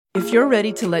If you're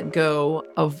ready to let go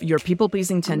of your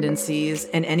people-pleasing tendencies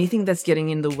and anything that's getting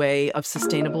in the way of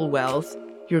sustainable wealth,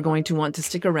 you're going to want to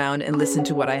stick around and listen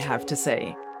to what I have to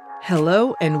say.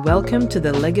 Hello and welcome to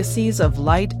the Legacies of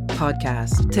Light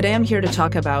podcast. Today I'm here to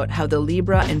talk about how the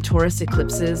Libra and Taurus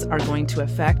eclipses are going to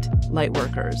affect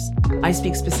lightworkers. I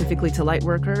speak specifically to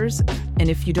lightworkers, and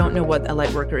if you don't know what a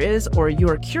lightworker is, or you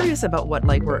are curious about what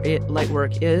light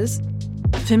work is,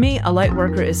 to me, a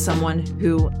lightworker is someone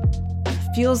who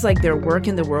feels like their work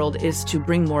in the world is to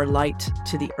bring more light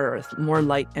to the earth, more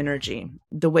light energy.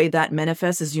 The way that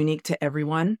manifests is unique to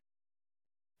everyone.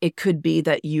 It could be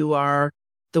that you are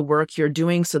the work you're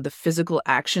doing, so the physical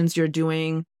actions you're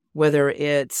doing, whether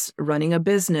it's running a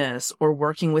business or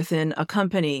working within a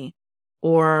company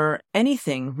or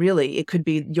anything, really. It could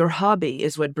be your hobby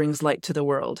is what brings light to the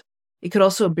world. It could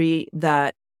also be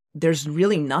that there's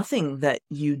really nothing that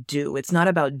you do. It's not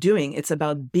about doing, it's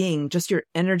about being. Just your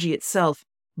energy itself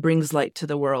brings light to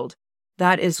the world.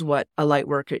 That is what a light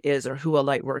worker is, or who a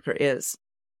light worker is.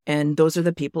 And those are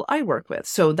the people I work with.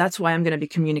 So that's why I'm going to be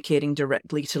communicating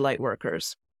directly to light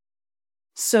workers.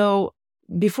 So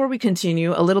before we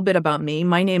continue, a little bit about me.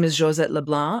 My name is Josette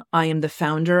Leblanc. I am the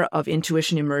founder of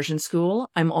Intuition Immersion School.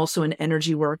 I'm also an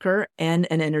energy worker and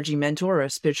an energy mentor, or a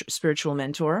spiritual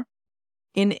mentor.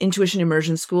 In Intuition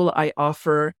Immersion School, I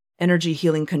offer energy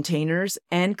healing containers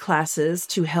and classes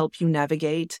to help you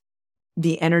navigate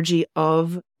the energy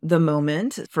of the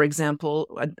moment. For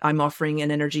example, I'm offering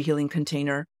an energy healing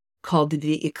container called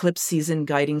the Eclipse Season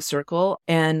Guiding Circle,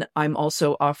 and I'm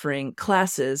also offering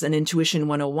classes, an Intuition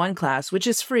 101 class, which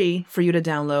is free for you to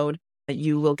download.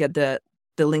 You will get the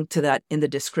link to that in the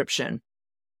description.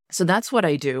 So that's what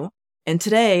I do. And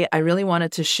today, I really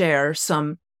wanted to share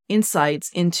some insights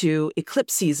into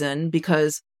eclipse season,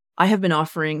 because I have been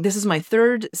offering, this is my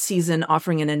third season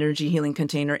offering an energy healing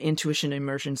container, Intuition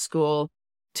Immersion School,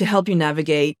 to help you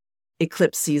navigate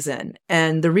eclipse season.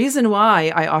 And the reason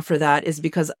why I offer that is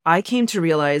because I came to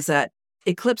realize that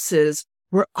eclipses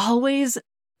were always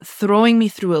throwing me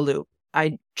through a loop.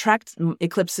 I tracked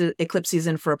eclipse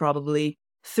season for probably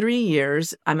 3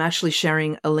 years. I'm actually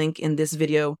sharing a link in this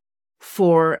video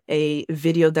for a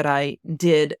video that I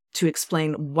did to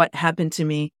explain what happened to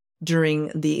me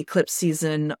during the eclipse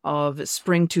season of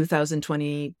spring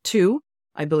 2022,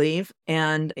 I believe.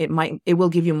 And it will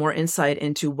give you more insight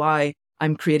into why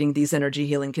I'm creating these energy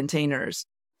healing containers.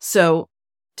 So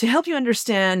to help you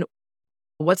understand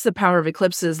what's the power of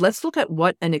eclipses, let's look at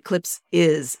what an eclipse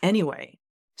is anyway.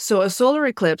 So a solar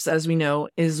eclipse, as we know,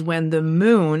 is when the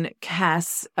moon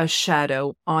casts a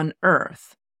shadow on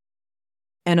Earth.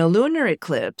 And a lunar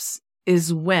eclipse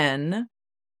is when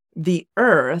the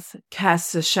Earth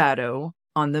casts a shadow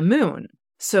on the moon.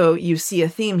 So you see a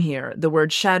theme here. The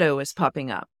word shadow is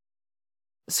popping up.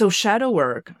 So shadow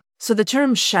work. So the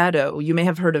term shadow, you may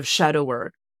have heard of shadow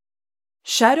work.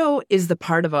 Shadow is the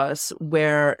part of us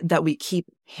that we keep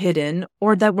hidden,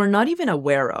 or that we're not even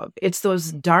aware of. It's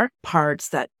those dark parts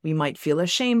that we might feel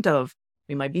ashamed of,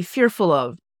 we might be fearful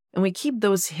of. And we keep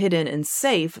those hidden and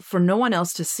safe for no one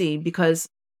else to see, because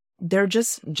they're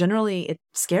just generally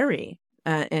scary.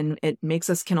 And it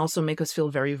can also make us feel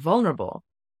very vulnerable.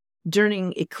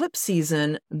 During eclipse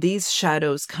season, these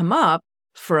shadows come up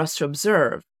for us to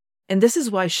observe. And this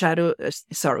is why shadow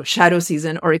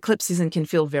season or eclipse season can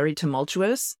feel very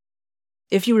tumultuous.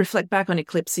 If you reflect back on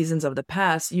eclipse seasons of the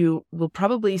past, you will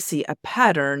probably see a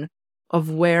pattern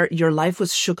of where your life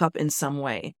was shook up in some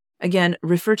way. Again,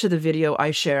 refer to the video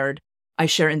I share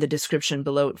in the description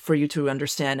below for you to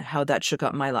understand how that shook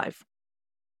up my life.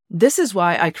 This is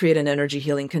why I create an energy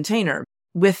healing container.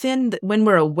 When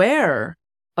we're aware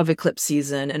of eclipse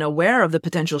season and aware of the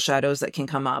potential shadows that can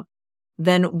come up,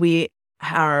 then we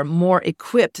are more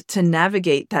equipped to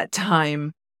navigate that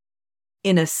time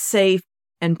in a safe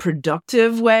and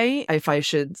productive way. If I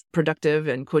should, productive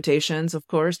in quotations, of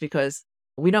course, because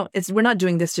we're not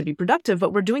doing this to be productive,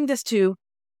 but we're doing this to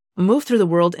move through the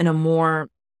world in a more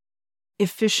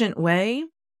efficient way.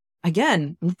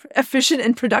 Again, efficient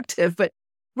and productive, but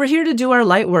we're here to do our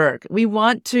light work. We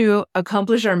want to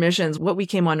accomplish our missions, what we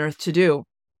came on Earth to do.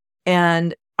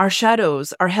 And our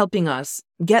shadows are helping us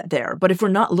get there. But if we're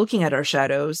not looking at our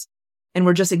shadows and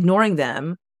we're just ignoring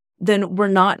them, then we're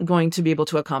not going to be able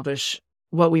to accomplish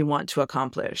what we want to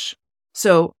accomplish.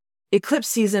 So eclipse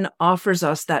season offers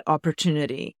us that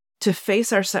opportunity to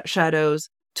face our shadows,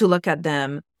 to look at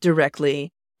them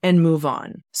directly and move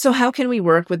on. So how can we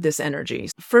work with this energy?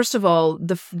 First of all,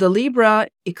 the Libra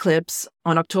eclipse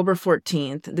on October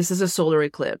 14th, this is a solar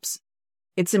eclipse.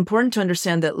 It's important to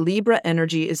understand that Libra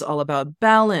energy is all about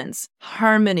balance,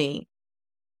 harmony,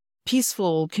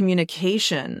 peaceful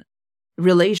communication,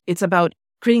 It's about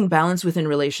creating balance within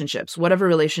relationships, whatever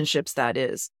relationships that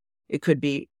is. It could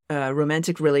be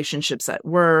romantic relationships at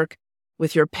work,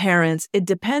 with your parents. It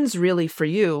depends really for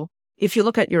you. If you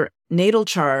look at your natal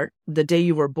chart, the day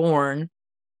you were born,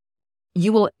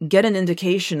 you will get an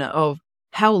indication of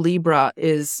how Libra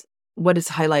is, what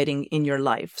it's highlighting in your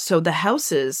life. So the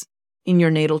houses in your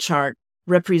natal chart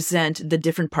represent the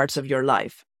different parts of your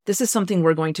life. This is something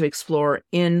we're going to explore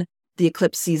in the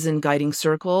eclipse season guiding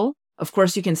circle. Of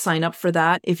course, you can sign up for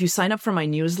that. If you sign up for my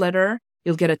newsletter,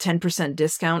 you'll get a 10%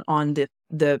 discount on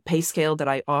the pay scale that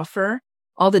I offer.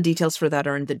 All the details for that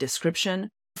are in the description.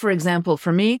 For example,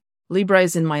 for me, Libra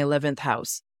is in my 11th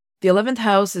house. The 11th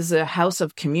house is a house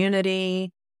of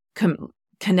community,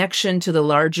 connection to the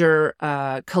larger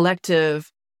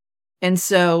collective. And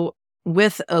so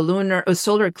with a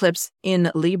solar eclipse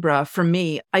in Libra, for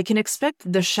me, I can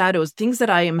expect the shadows, things that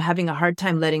I am having a hard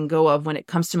time letting go of when it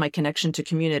comes to my connection to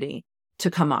community, to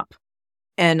come up.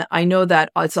 And I know that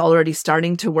it's already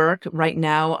starting to work. Right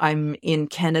now, I'm in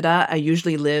Canada. I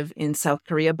usually live in South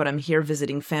Korea, but I'm here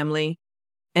visiting family.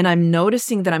 And I'm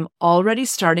noticing that I'm already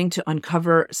starting to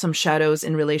uncover some shadows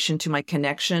in relation to my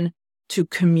connection to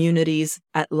communities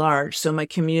at large. So my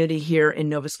community here in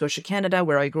Nova Scotia, Canada,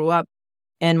 where I grew up,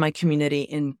 and my community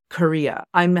in Korea.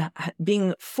 I'm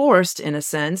being forced, in a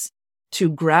sense, to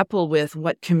grapple with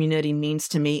what community means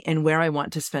to me and where I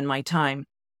want to spend my time.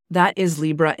 That is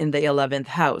Libra in the 11th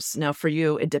house. Now, for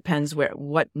you, it depends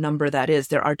what number that is.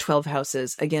 There are 12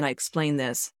 houses. Again, I explain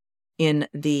this in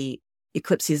the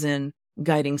eclipse season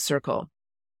guiding circle.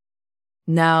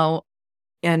 Now,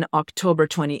 on October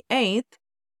 28th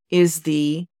is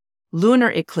the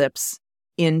lunar eclipse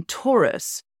in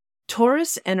Taurus.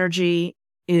 Taurus energy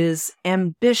is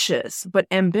ambitious, but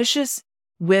ambitious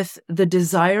with the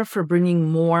desire for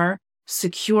bringing more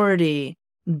security,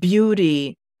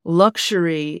 beauty,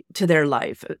 luxury to their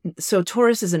life. So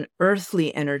Taurus is an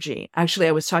earthly energy. Actually,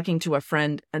 I was talking to a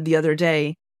friend the other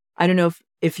day. I don't know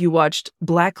if you watched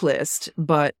Blacklist,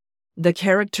 but the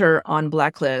character on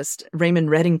Blacklist, Raymond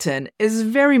Reddington, is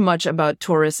very much about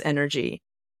Taurus energy.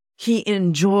 He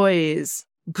enjoys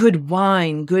good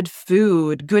wine, good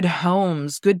food, good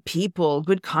homes, good people,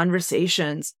 good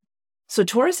conversations. So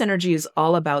Taurus energy is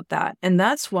all about that. And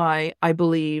that's why I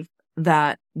believe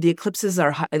that the eclipses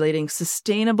are highlighting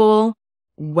sustainable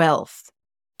wealth.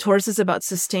 Taurus is about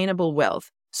sustainable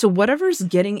wealth. So whatever's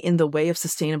getting in the way of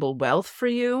sustainable wealth for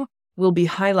you will be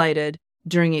highlighted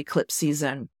during eclipse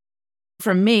season.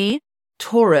 For me,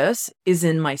 Taurus is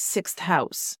in my 6th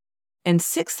house. And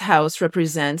 6th house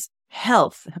represents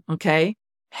health, okay?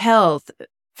 Health,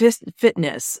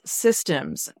 fitness,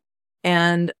 systems.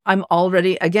 And I'm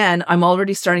already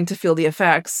starting to feel the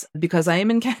effects because I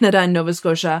am in Canada and Nova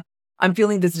Scotia. I'm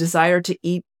feeling this desire to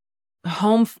eat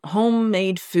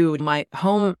homemade food, my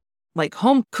home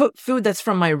cooked food that's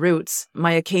from my roots,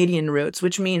 my Acadian roots,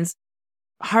 which means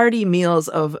hearty meals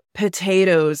of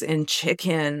potatoes and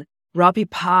chicken, rapi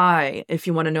pie. If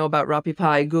you want to know about rapi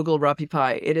pie, Google rapi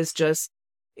pie. It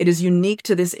is unique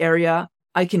to this area.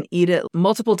 I can eat it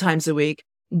multiple times a week.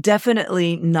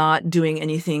 Definitely not doing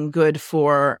anything good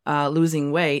for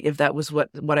losing weight if that was what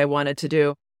I wanted to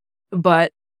do.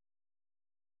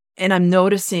 And I'm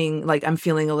noticing I'm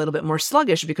feeling a little bit more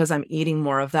sluggish because I'm eating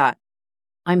more of that.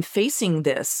 I'm facing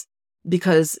this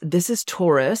because this is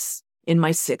Taurus in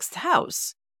my 6th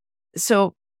house.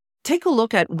 So take a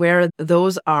look at where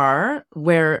those are,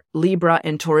 where Libra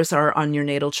and Taurus are on your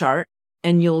natal chart,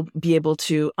 and you'll be able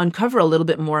to uncover a little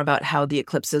bit more about how the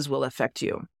eclipses will affect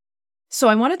you. So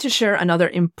I wanted to share another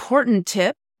important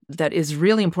tip that is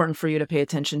really important for you to pay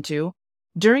attention to.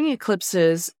 During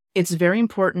eclipses, it's very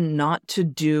important not to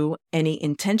do any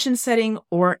intention setting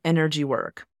or energy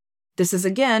work. This is,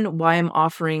 again, why I'm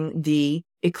offering the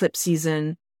eclipse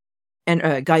season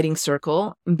and guiding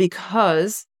circle,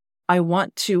 because I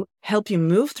want to help you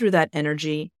move through that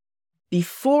energy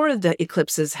before the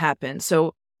eclipses happen.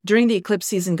 So during the eclipse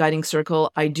season guiding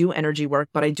circle, I do energy work,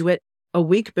 but I do it a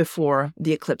week before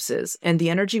the eclipses. And the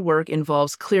energy work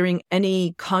involves clearing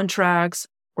any contracts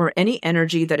or any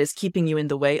energy that is keeping you in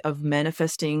the way of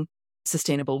manifesting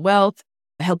sustainable wealth,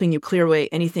 helping you clear away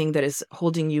anything that is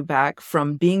holding you back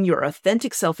from being your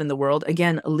authentic self in the world.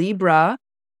 Again,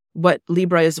 what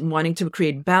Libra is wanting to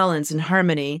create balance and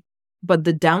harmony. But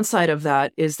the downside of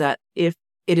that is that if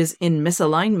it is in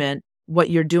misalignment, what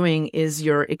you're doing is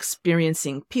you're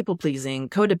experiencing people-pleasing,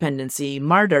 codependency,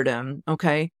 martyrdom,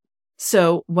 okay?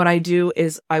 So what I do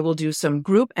is I will do some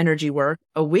group energy work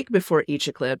a week before each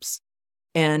eclipse,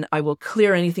 and I will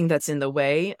clear anything that's in the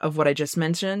way of what I just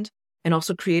mentioned, and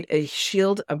also create a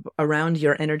shield around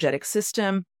your energetic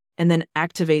system, and then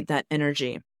activate that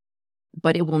energy.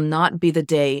 but it will not be the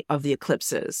day of the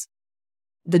eclipses.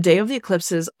 The day of the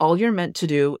eclipses, all you're meant to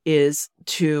do is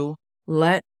to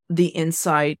let the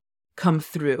insight come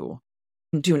through.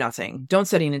 Do nothing. Don't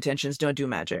set any intentions. Don't do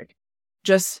magic.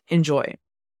 Just enjoy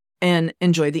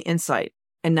the insight.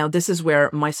 And now this is where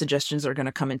my suggestions are going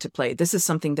to come into play. This is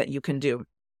something that you can do.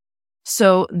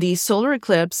 So the solar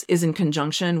eclipse is in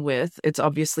conjunction with, it's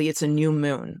a new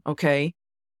moon, okay?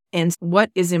 And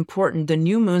what is important, the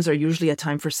new moons are usually a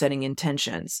time for setting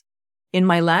intentions. In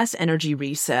my last energy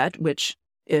reset, which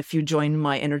if you join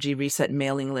my energy reset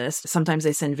mailing list, sometimes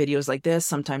I send videos like this,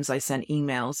 sometimes I send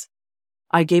emails.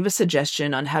 I gave a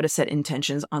suggestion on how to set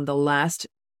intentions on the last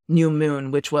new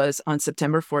moon, which was on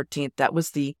September 14th. That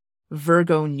was the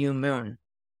Virgo new moon.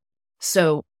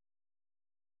 So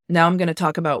now I'm going to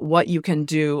talk about what you can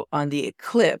do on the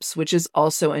eclipse, which is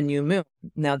also a new moon.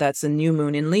 Now that's a new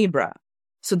moon in Libra.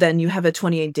 So then you have a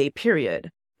 28-day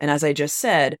period. And as I just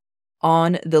said,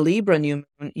 on the Libra new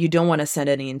moon, you don't want to set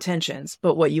any intentions.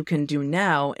 But what you can do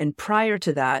now and prior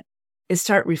to that is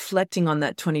start reflecting on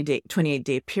that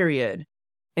 28-day period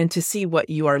and to see what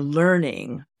you are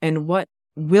learning and what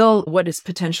is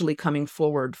potentially coming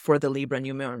forward for the Libra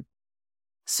new moon.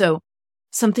 So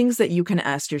some things that you can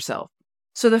ask yourself.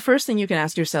 So the first thing you can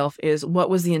ask yourself is, what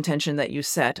was the intention that you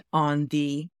set on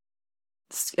the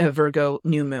Virgo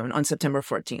new moon on September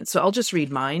 14th? So I'll just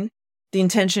read mine. The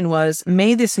intention was,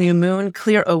 may this new moon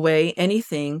clear away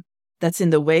anything that's in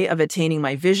the way of attaining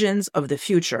my visions of the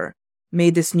future. May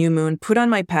this new moon put on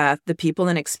my path the people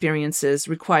and experiences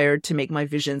required to make my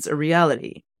visions a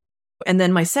reality. And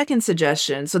then my second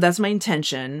suggestion, so that's my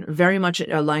intention, very much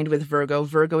aligned with Virgo.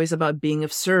 Virgo is about being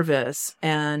of service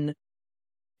and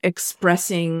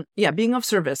being of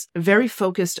service, very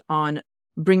focused on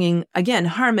bringing, again,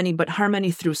 harmony, but harmony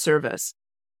through service.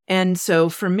 And so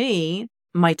for me,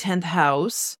 my 10th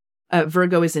house,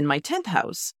 Virgo is in my 10th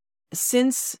house.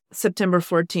 Since September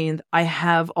 14th, I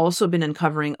have also been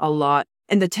uncovering a lot,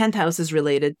 and the 10th house is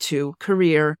related to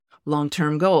career,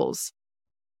 long-term goals.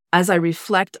 As I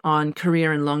reflect on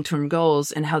career and long-term goals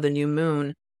and how the new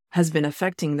moon has been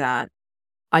affecting that,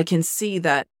 I can see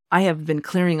that I have been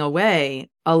clearing away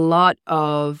a lot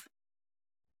of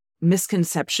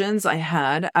misconceptions I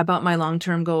had about my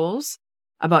long-term goals,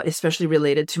 about especially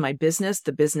related to my business,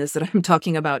 the business that I'm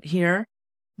talking about here.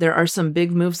 There are some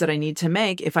big moves that I need to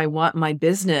make if I want my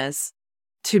business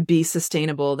to be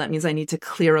sustainable. That means I need to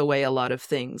clear away a lot of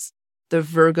things. The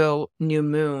Virgo new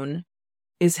moon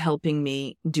is helping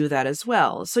me do that as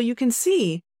well. So you can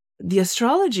see the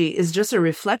astrology is just a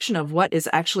reflection of what is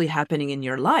actually happening in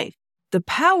your life. The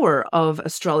power of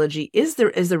astrology is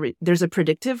there's a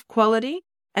predictive quality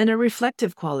and a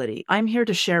reflective quality. I'm here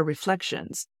to share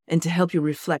reflections and to help you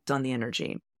reflect on the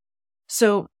energy.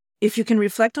 So if you can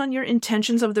reflect on your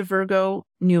intentions of the Virgo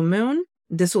new moon,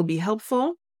 this will be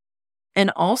helpful.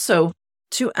 And also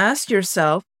to ask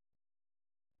yourself,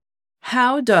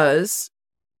 how does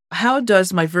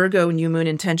my Virgo new moon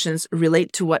intentions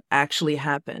relate to what actually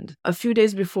happened? A few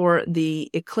days before the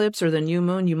eclipse or the new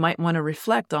moon, you might want to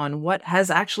reflect on what has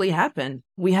actually happened.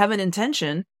 We have an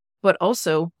intention, but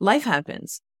also life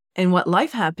happens. And when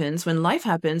life happens,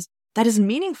 that is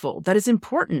meaningful. That is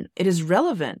important. It is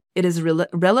relevant. It is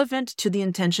relevant to the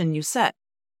intention you set.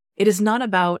 It is not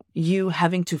about you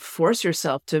having to force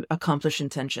yourself to accomplish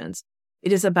intentions.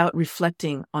 It is about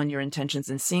reflecting on your intentions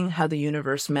and seeing how the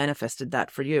universe manifested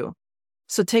that for you.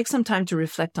 So take some time to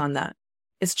reflect on that.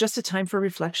 It's just a time for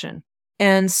reflection.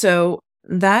 And so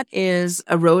that is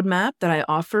a roadmap that I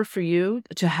offer for you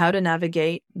to how to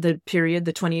navigate the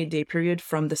 28-day period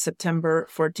from the September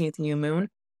 14th new moon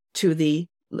to the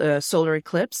solar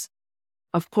eclipse.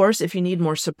 Of course, if you need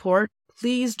more support,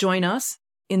 please join us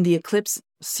in the eclipse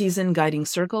season guiding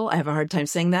circle. I have a hard time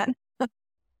saying that.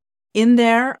 In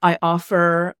there,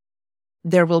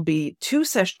 there will be two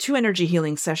energy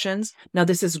healing sessions. Now,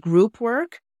 this is group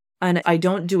work, and I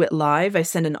don't do it live. I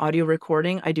send an audio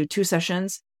recording. I do 2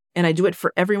 sessions, and I do it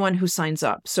for everyone who signs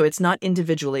up. So it's not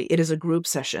individually. It is a group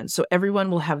session. So everyone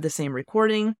will have the same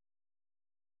recording.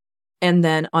 And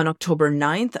then on October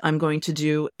 9th, I'm going to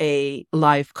do a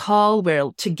live call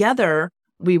where together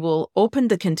we will open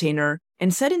the container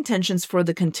and set intentions for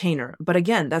the container. But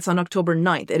again, that's on October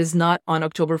 9th. It is not on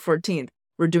October 14th.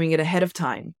 We're doing it ahead of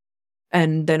time.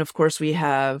 And then, of course, we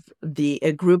have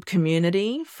a group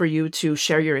community for you to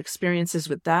share your experiences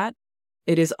with that.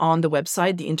 It is on the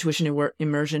website, the Intuition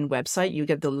Immersion website. You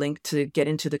get the link to get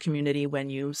into the community when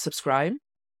you subscribe.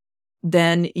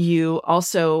 Then you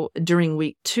also, during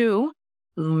week 2,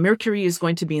 Mercury is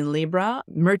going to be in Libra.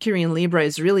 Mercury in Libra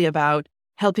is really about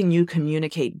helping you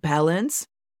communicate balance.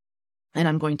 And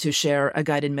I'm going to share a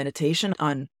guided meditation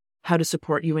on how to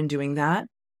support you in doing that.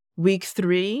 Week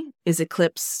 3 is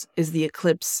the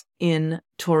eclipse in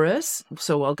Taurus.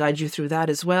 So I'll guide you through that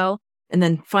as well. And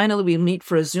then finally, we meet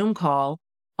for a Zoom call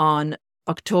on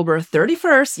October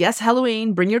 31st. Yes,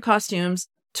 Halloween, bring your costumes,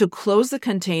 to close the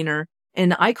container.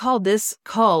 And I call this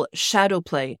call shadow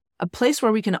play, a place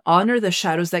where we can honor the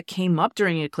shadows that came up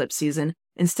during eclipse season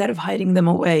instead of hiding them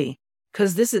away.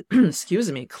 Because this is,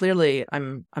 excuse me, clearly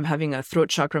I'm having a throat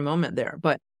chakra moment there,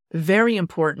 but very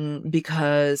important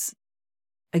because,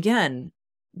 again,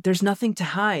 there's nothing to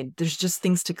hide. There's just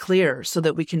things to clear so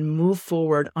that we can move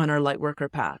forward on our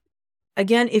Lightworker path.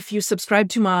 Again, if you subscribe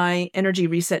to my Energy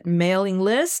Reset mailing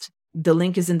list, the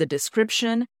link is in the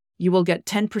description. You will get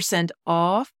 10%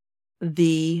 off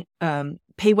the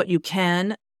pay what you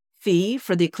can fee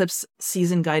for the Eclipse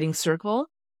Season Guiding Circle.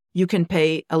 You can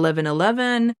pay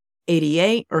 $11.11,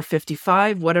 $88, or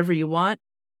 $55, whatever you want.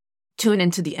 Tune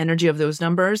into the energy of those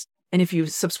numbers. And if you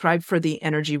subscribe for the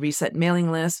Energy Reset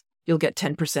mailing list, you'll get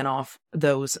 10% off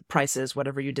those prices,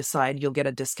 whatever you decide. You'll get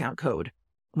a discount code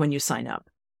when you sign up.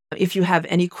 If you have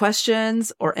any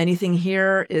questions or anything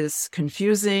here is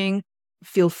confusing,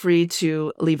 feel free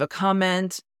to leave a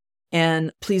comment.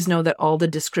 And please know that all the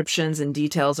descriptions and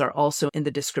details are also in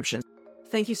the description.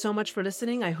 Thank you so much for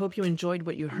listening. I hope you enjoyed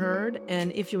what you heard.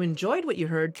 And if you enjoyed what you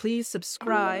heard, please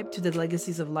subscribe to the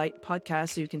Legacies of Light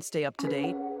podcast so you can stay up to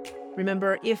date.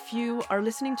 Remember, if you are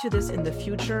listening to this in the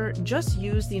future, just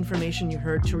use the information you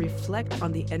heard to reflect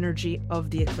on the energy of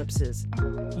the eclipses.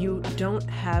 You don't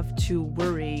have to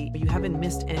worry. You haven't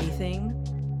missed anything.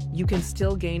 You can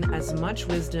still gain as much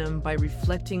wisdom by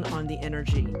reflecting on the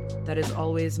energy. That is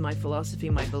always my philosophy,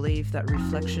 my belief that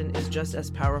reflection is just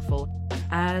as powerful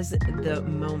as the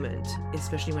moment,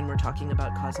 especially when we're talking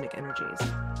about cosmic energies.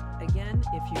 Again,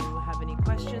 if you have any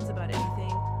questions about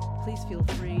anything, please feel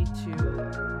free to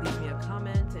leave me a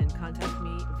comment and contact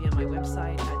me via my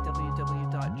website at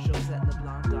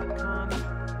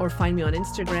www.josetteleblanc.com or find me on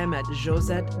Instagram at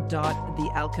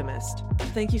josette.thealchemist.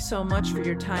 Thank you so much for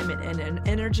your time and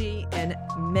energy, and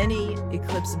many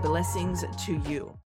eclipse blessings to you.